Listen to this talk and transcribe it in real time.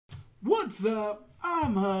What's up?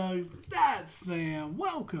 I'm HUGZ, that's Sam.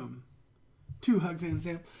 Welcome to HUGZ and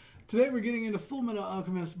Sam. Today we're getting into Fullmetal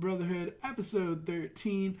Alchemist Brotherhood, episode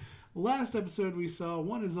 13. Last episode we saw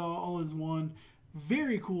one is all is one.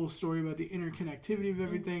 Very cool story about the interconnectivity of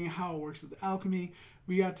everything, how it works with alchemy.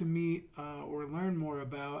 We got to meet or learn more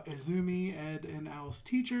about Izumi, Ed, and Al's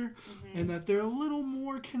teacher, and that they're a little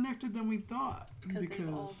more connected than we thought. Because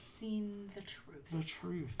they've all seen the truth. The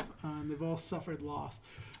truth. And they've all suffered loss.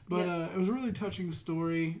 But it was a really touching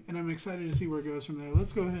story, and I'm excited to see where it goes from there.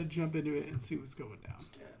 Let's go ahead and jump into it and see what's going down.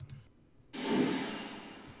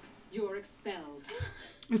 You're expelled.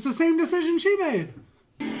 It's the same decision she made.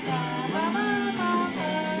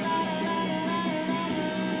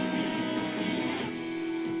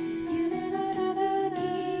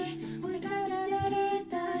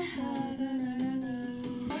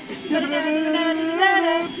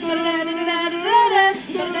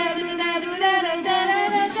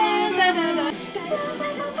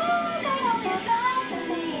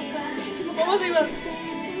 What was he about to say?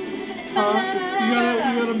 You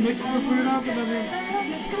gotta mix the food up and then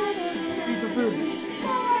eat the food.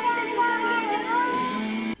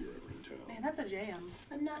 Man, that's a jam.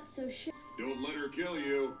 I'm not so sure. Don't let her kill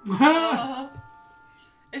you.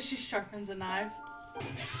 If she sharpens a knife.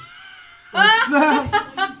 What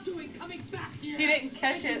are you doing coming back here? He didn't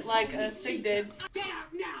catch it like Sig did. Get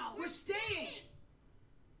out now! We're staying!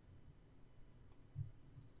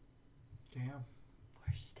 Damn.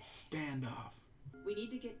 We're staying. Standoff. We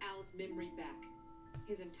need to get Al's memory back.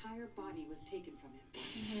 His entire body was taken from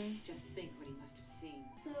him. Just think what he must have seen.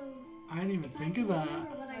 So, I didn't even if think I of that.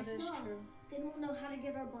 remember what I That is saw, true. then we'll know how to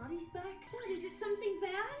get our bodies back? What, is it something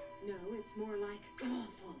bad? No, it's more like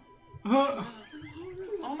awful.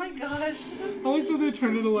 Oh my gosh. I like that they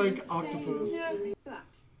turned into like octopus. Yeah. But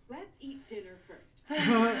let's eat dinner first.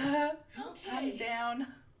 I'm down.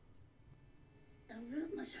 The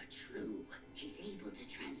rumors are true. He's able to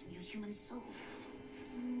transmute human souls.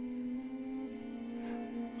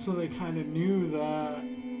 So they kind of knew that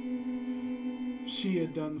she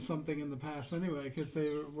had done something in the past anyway, because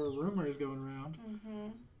there were rumors going around.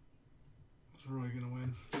 Was Roy gonna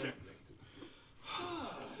win?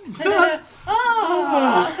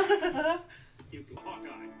 You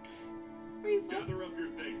Hawkeye, Riza. gather up your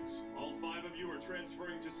things. All 5 of you are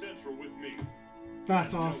transferring to Central with me.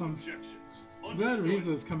 That's No awesome. objections. I'm glad Understood?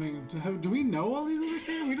 Riza's coming. Do we know all these other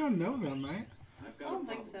characters? We don't know them, right? I've got I don't a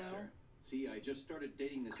problem, think so. sir. See, I just started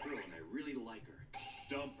dating this girl and I really like her.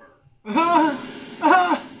 Dump her.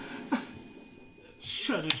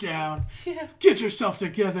 Shut it down. Yeah. Get yourself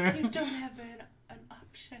together. You don't have an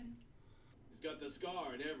option. He's got the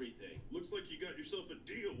scar and everything. Looks like you got yourself a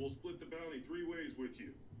deal. We'll split the bounty 3 ways with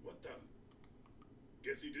you. What the?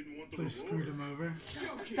 Guess he didn't want the They reward. screwed him over.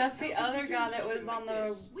 That's the other guy that was on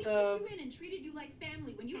the We took you in and treated you like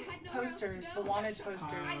family when you had nowhere else to posters, go. the wanted posters.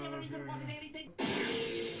 I never even wanted anything.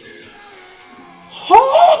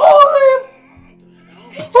 Holy!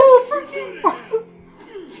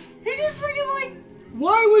 He just freaking like.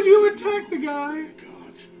 Why would you attack the guy?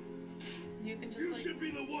 God. You can just You like. should be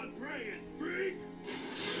the one praying, freak.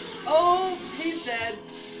 Oh, he's dead.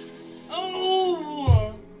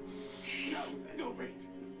 Oh. No, wait.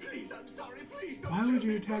 Please, I'm sorry. Please don't. Why would kill you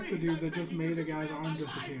me, attack the please. dude I'm that just begging made you a to guy's spare arm my life.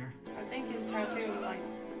 disappear? I think his tattoo like.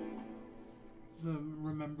 It's a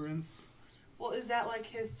remembrance. Well, is that like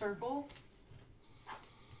his circle? I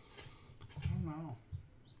don't know.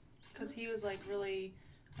 Because he was like really.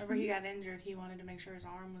 Whenever he got injured, he wanted to make sure his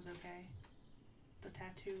arm was okay. The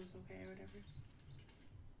tattoo was okay or whatever.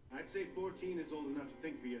 I'd say 14 is old enough to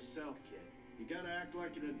think for yourself, kid. You gotta act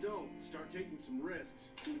like an adult. Start taking some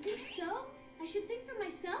risks. You think so? I should think for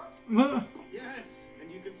myself? Yes,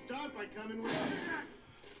 and you can start by coming with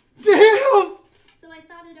Damn! So I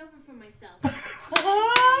thought it over for myself. Then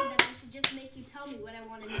I should just make you tell me what I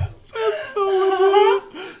want to know.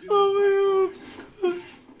 Oh my god.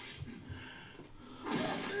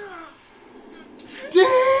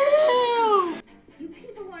 Damn! You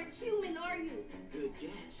people aren't human, are you? Good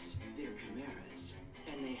guess. They're chimeras,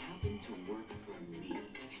 and they happen to work for me.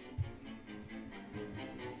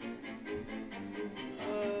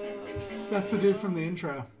 That's the dude from the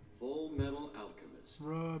intro. Fullmetal Alchemist.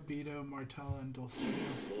 Rabito, Martella, and Dulcinea.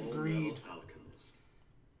 Fullmetal Greed. Alchemist.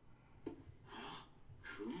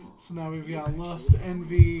 Cool. So now we've got lust,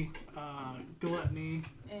 envy, gluttony,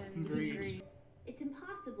 And greed. It's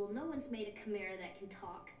impossible. No one's made a chimera that can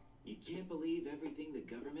talk. You can't believe everything the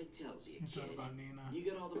government tells you, You thought kid. about Nina. You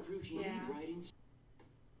got all the proof you Yeah. need right in.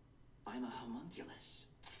 I'm a homunculus.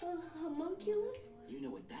 A homunculus? You know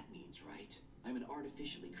what that means, right? I'm an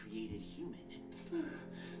artificially created human.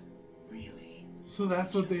 Really? So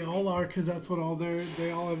that's what they all are, because that's what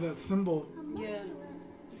they all have that symbol. Yeah.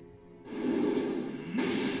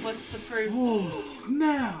 What's the proof? Oh,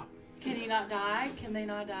 snap! Can he not die? Can they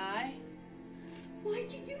not die?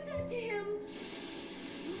 Why'd you do that to him?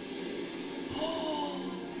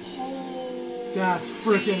 That's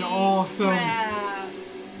freaking awesome. Crap.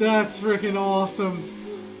 That's freaking awesome.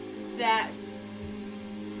 That's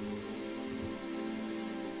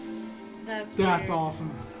That's weird.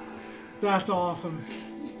 awesome. That's awesome.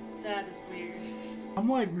 That is weird. I'm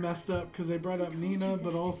like messed up because they brought up Nina,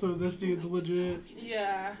 but also this dude's legit.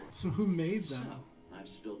 Yeah. So who made them? I've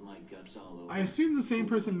spilled my guts all over. I assume the same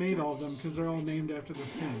person made all of them because they're all named after the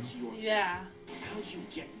Sims. Yeah. How'd you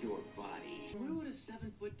get your body? Where would a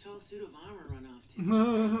 7-foot-tall suit of armor run off to?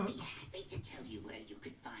 I'd be happy to tell you where you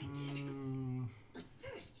could find it. But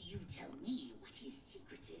first, you tell me what his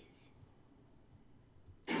secret is.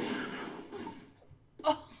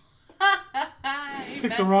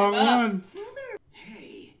 Picked the wrong one.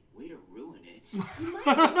 Hey, way to ruin it. You might be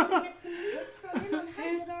able to get some leads from him on how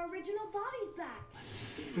to get our original bodies back.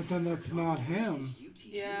 But then that's not him. You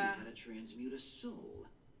teach Yeah. me how to transmute a soul.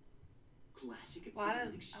 Classic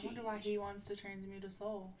equivalent exchange. I wonder why he wants to transmute a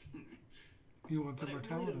soul. He wants But I really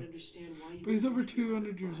don't immortality. understand why you But he's would over want to give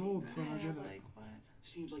 200 your years body old, so I back. don't get it. Like what?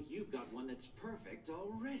 Seems like you've got one that's perfect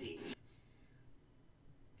already.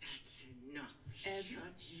 That's enough. Ed. Shut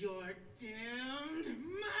your damn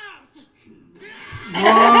mouth!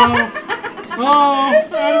 Whoa! Oh! I'm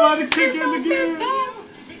about to kick in again!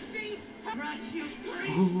 Crush you,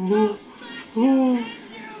 Ooh. Ooh. and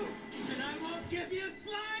I won't give you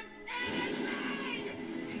slime anything!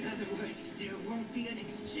 In other words, there won't be an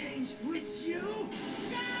exchange with you?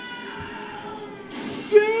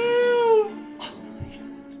 Damn!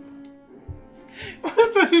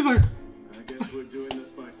 She's like, I guess we're doing this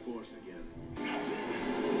by force again.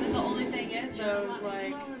 But the only thing is though is like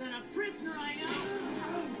Slower than a prisoner, I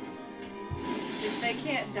know! if they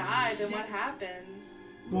can't die, then what happens?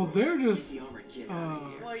 well, they're just The armor kid out of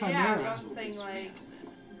here. Well, chimeras. yeah, I'm saying like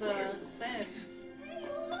the Sims.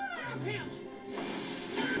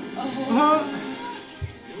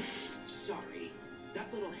 Sorry.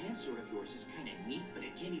 That little hand sword of yours is kind of neat, but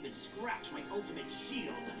it can't even scratch my ultimate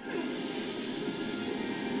shield.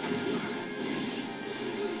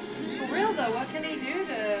 For real though, what can he do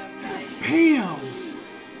to like? Bam!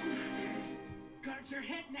 Guard your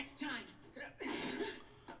head next time!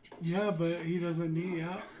 Yeah, but he doesn't need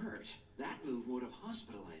help. Hurt. That move would have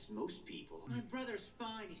hospitalized most people. My brother's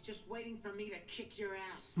fine. He's just waiting for me to kick your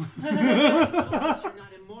ass. You're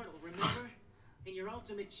not immortal, remember? And your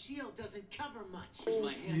ultimate shield doesn't cover much.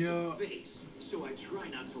 My handsome Yeah. face, so I try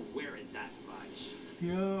not to wear it that much.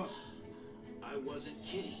 Yeah. I wasn't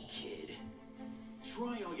kidding, kid.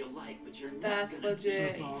 Try all you like, but you're That's not gonna legit.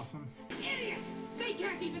 That's awesome. Idiots! They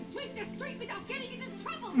can't even sweep the street without getting into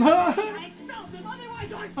trouble! I expelled them,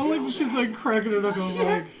 otherwise I like that she's like cracking her knuckles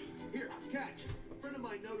like, Here, catch. A friend of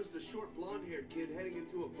mine noticed a short blonde-haired kid heading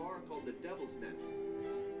into a bar called the Devil's Nest.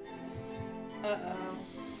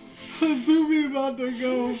 Zumi about to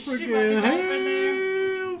go She about to freaking go in there.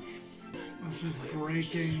 ham. That's just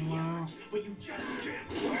breaking, wow. But you just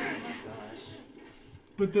can't win.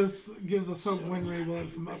 But this gives us hope when Ray will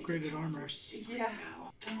have some upgraded armor. Yeah.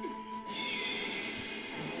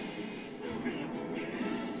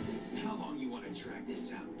 How long you want to drag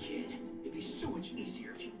this out, kid? It'd be so much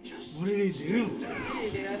easier if you just. What did he do? What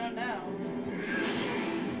did he do? I don't know.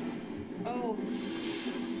 Oh.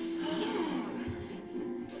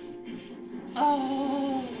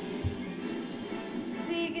 Oh.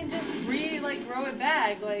 See, you can just grow it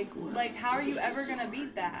back. Like how are you ever gonna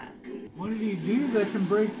beat that? What did he do that can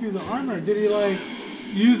break through the armor? Did he like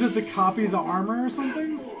use it to copy the armor or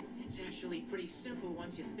something? It's actually pretty simple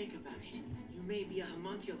once you think about it. You may be a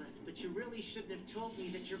homunculus, but you really shouldn't have told me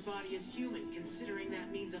that your body is human, considering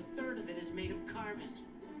that means 1/3 of it is made of carbon.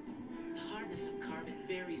 The hardness of carbon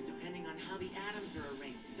varies depending on how the atoms are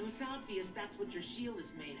arranged, so it's obvious that's what your shield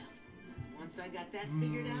is made of. Once I got that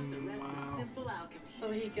figured out, the rest is Wow. simple alchemy. So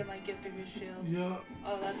he can like get through his shield. Yeah.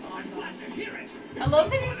 Oh, that's awesome. Glad to hear it. I love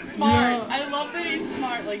that he's smart. Yeah. I love that he's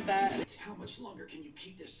smart like that. How much longer can you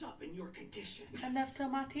keep this up in your condition? Enough till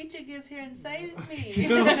my teacher gets here and saves me.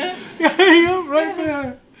 Yeah, yeah, right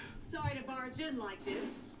there. Sorry to barge in like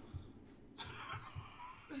this.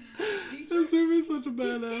 Zumi's such a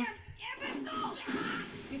badass. Imbecile!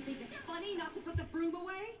 You think it's funny not to put the broom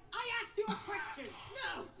away? I asked you a question.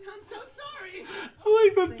 No, I'm so sorry. I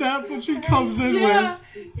like that that's what she comes in Yeah.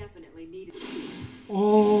 with. We definitely needed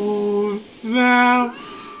Oh, snap.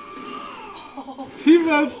 He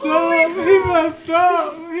messed up. He messed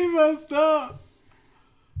up. He messed up.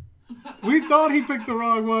 We thought he picked the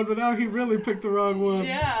wrong one, but now he really picked the wrong one.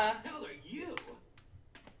 Yeah. What the hell are you?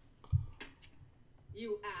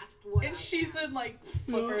 You asked what And I she's am. in like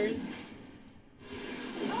flippers.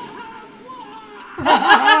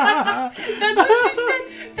 That's what she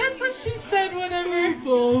said. That's what she said whenever That's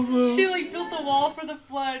awesome. she like built the wall for the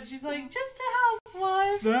flood. She's like, just a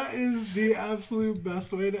housewife. That is the absolute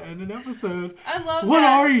best way to end an episode. I love What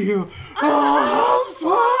that. are you? A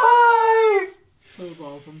housewife! That was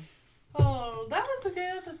awesome. Oh, that was a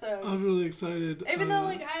good episode. I was really excited. Even though,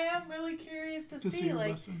 like, I am really curious to see her like,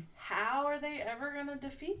 wrestling. how are they ever gonna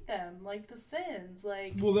defeat them? Like the Sins,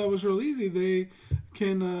 like. Well, that was real easy. They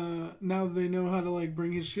can now they know how to like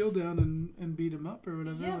bring his shield down and beat him up or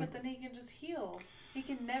whatever. Yeah, like, but then he can just heal. He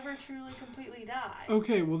can never truly completely die.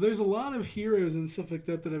 okay, well, there's a lot of heroes and stuff like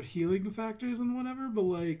that have healing factors and whatever, but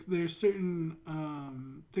like there's certain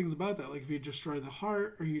things about that. Like if you destroy the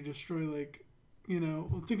heart or you destroy like,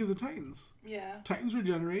 well, think of the Titans. Yeah. Titans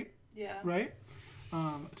regenerate, Yeah. right?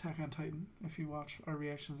 Attack on Titan. If you watch our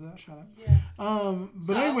reactions to that, shout out. Yeah. But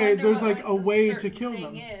So I anyway, wonder there's what, like a the way to certain kill thing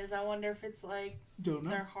them. Is I wonder if it's like Don't know.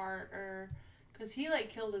 their heart or because he like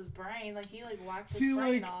killed his brain, like he like whacked See, his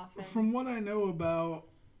brain like off. And, from what I know about,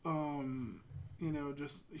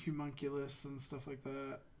 just homunculus and stuff like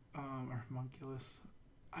that, or homunculus,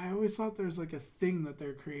 I always thought there's like a thing that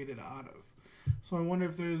they're created out of. So I wonder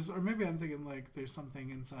if there's, or maybe I'm thinking like there's something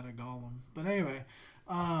inside a golem. But anyway,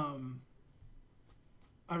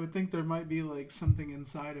 I would think there might be like something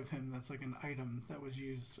inside of him that's like an item that was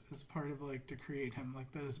used as part of like to create him,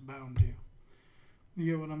 like that is bound to.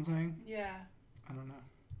 You get what I'm saying? yeah, I don't know.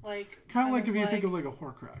 like Kind of like if you think of like a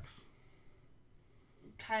Horcrux.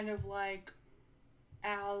 kind of like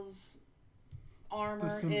Al's armor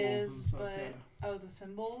symbols and is, stuff, but yeah. oh, the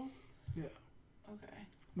symbols. Yeah. Okay.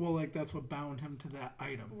 Well, like that's what bound him to that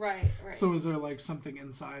item. Right. Right. So is there like something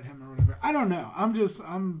inside him or whatever? I don't know. I'm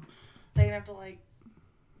they're gonna have to like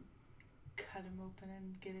cut him open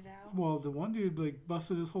and get it out. well, the one dude like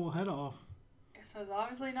busted his whole head off. So it's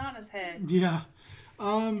obviously not in his head. Yeah.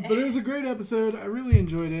 But it was a great episode. I really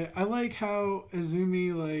enjoyed it. I like how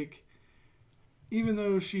Izumi, like, even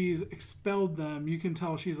though she's expelled them, you can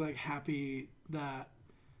tell she's like happy that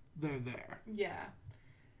they're there. Yeah.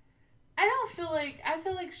 I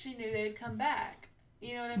feel like she knew they'd come back.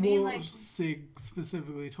 You know what I mean? Well, Like Sig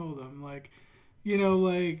specifically told them, like, like I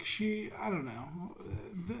don't know.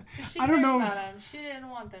 she I don't cares know about if- them. She didn't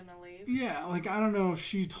want them to leave. Yeah, like I don't know if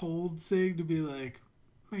she told Sig to be like,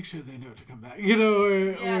 make sure they know to come back, or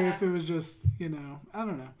if it was just, I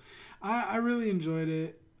don't know. I really enjoyed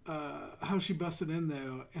it. How she busted in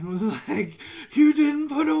though and was like, you didn't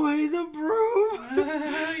put away the broom.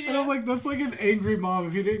 And I'm like, that's like an angry mom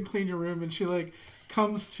if you didn't clean your room and she like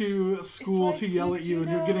comes to school like, to yell you at you do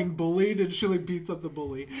and you're know- getting bullied and she like beats up the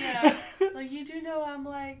bully. Yeah. Like you do know I'm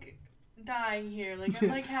like dying here. Like I'm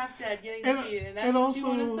Yeah. like half dead getting And- defeated. And that's and what you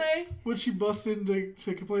want also- to say? When she busts in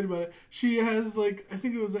to complain about it, she has like, I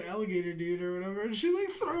think it was the alligator dude or whatever, and she like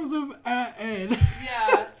throws him at Ed.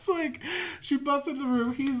 Yeah. It's like she busts in the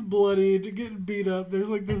room, he's bloodied, getting beat up. There's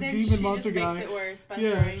like this And then demon she monster just guy. makes it worse by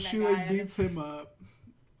Yeah, throwing she that like guy beats him up.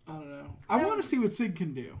 I don't know. I That want to was- see what Sig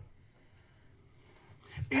can do.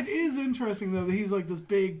 It is interesting though that he's like this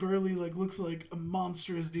big, burly, like looks like a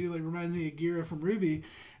monstrous dude. Like reminds me of Gira from Ruby,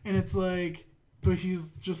 and it's like, but he's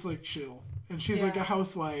just like chill, and she's like a Yeah.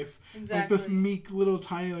 housewife, Exactly. like this meek little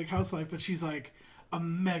tiny like housewife, but she's like a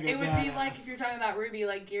mega. It would badass. be like if you're talking about Ruby,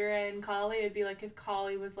 like Gira and Kali. It'd be like if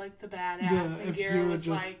Kali was like the badass yeah, and if Gira Gira was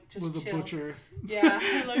just like just was a chill. butcher.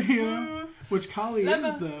 Yeah, like You know? Which Kali Lemma.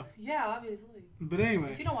 is though. Yeah, obviously. But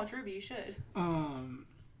anyway, If you don't watch Ruby, you should.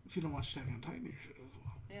 if you don't watch Attack on Titan, you should as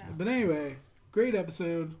well. Yeah. But anyway, great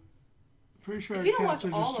episode. Pretty sure If our you don't watch cats are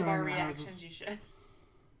just all of our destroying houses. reactions, you should.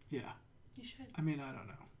 Yeah. You should. I mean, I don't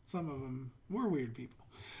know. Some of them were weird people.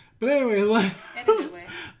 But anyway, let, In a good way.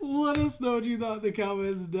 let us know what you thought in the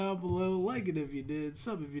comments down below. Like it if you did.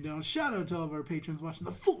 Sub if you don't. Shout out to all of our patrons watching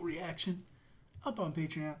the full reaction up on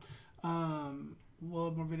Patreon. We'll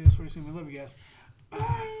have more videos for you soon. We love you guys.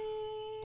 Bye.